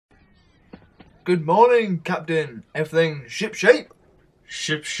Good morning, Captain. Everything shipshape?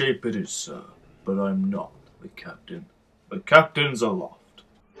 Shipshape it is, sir, but I'm not the captain. The captain's aloft.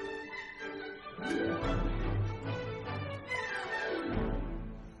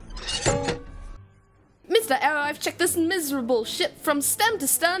 Mr. Arrow, I've checked this miserable ship from stem to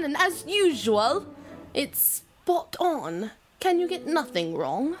stern, and as usual, it's spot on. Can you get nothing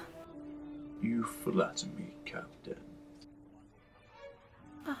wrong? You flatter me, Captain.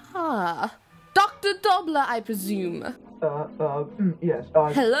 Aha. Dr. Dobbler, I presume. Yes,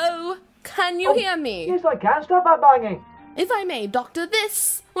 Hello? Can you hear me? Yes, I can. Stop that banging. If I may, Doctor,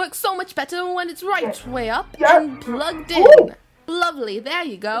 this works so much better when it's right way up Yeah. and plugged in. Oh. Lovely, there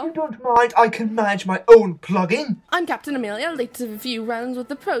you You go. don't mind, I can manage my own plugging. I'm Captain Amelia, late to a few rounds with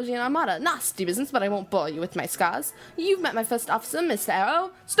the Prosian Armada. Nasty business, but I won't bore you with my scars. You've met my first officer, Mr.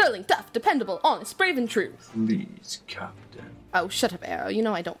 Arrow. Sterling, tough, dependable, honest, brave and true. Please, Captain. Oh, shut up, Arrow. You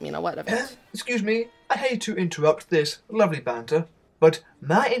know I don't mean a word of it. Excuse me, I hate to interrupt this lovely banter, but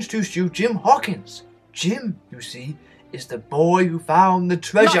may I introduce you Jim Hawkins? Jim, you see, is the boy who found the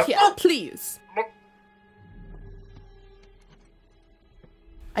treasure. Not here, please.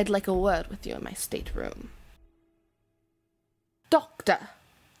 I'd like a word with you in my stateroom. Doctor,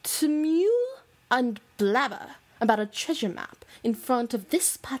 to mule and blabber about a treasure map in front of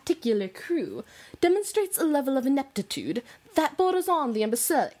this particular crew demonstrates a level of ineptitude that borders on the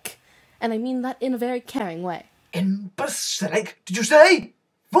imbecilic, and I mean that in a very caring way. Imbecilic, did you say?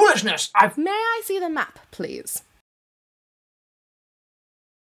 Foolishness! May I see the map, please?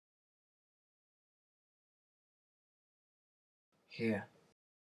 Here.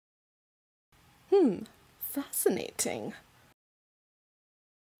 Fascinating.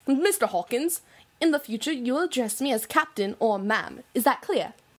 Mr. Hawkins, in the future you'll address me as Captain or Ma'am. Is that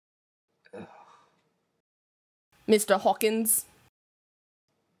clear? Mr. Hawkins?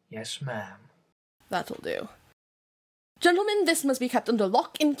 Yes, ma'am. That'll do. Gentlemen, this must be kept under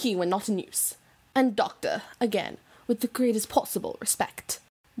lock and key when not in use. And Doctor, again, with the greatest possible respect,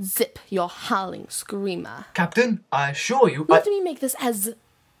 zip your howling screamer. Captain, I assure you, Let me make this as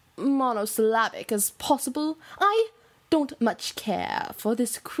monosyllabic as possible. I don't much care for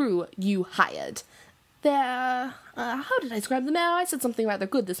this crew you hired. They're, how did I describe them? I said something rather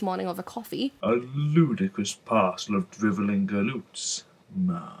good this morning over coffee. A ludicrous parcel of drivelling galoots,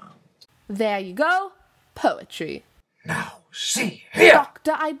 ma'am. There you go. Poetry. Now, see here!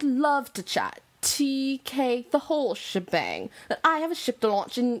 Doctor, I'd love to chat. TK, the whole shebang. I have a ship to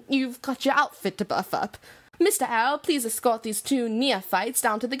launch and you've got your outfit to buff up. Mr. Arrow, please escort these two neophytes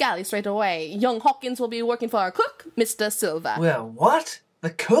down to the galley straight away. Young Hawkins will be working for our cook, Mr. Silver. Well, what?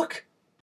 The cook?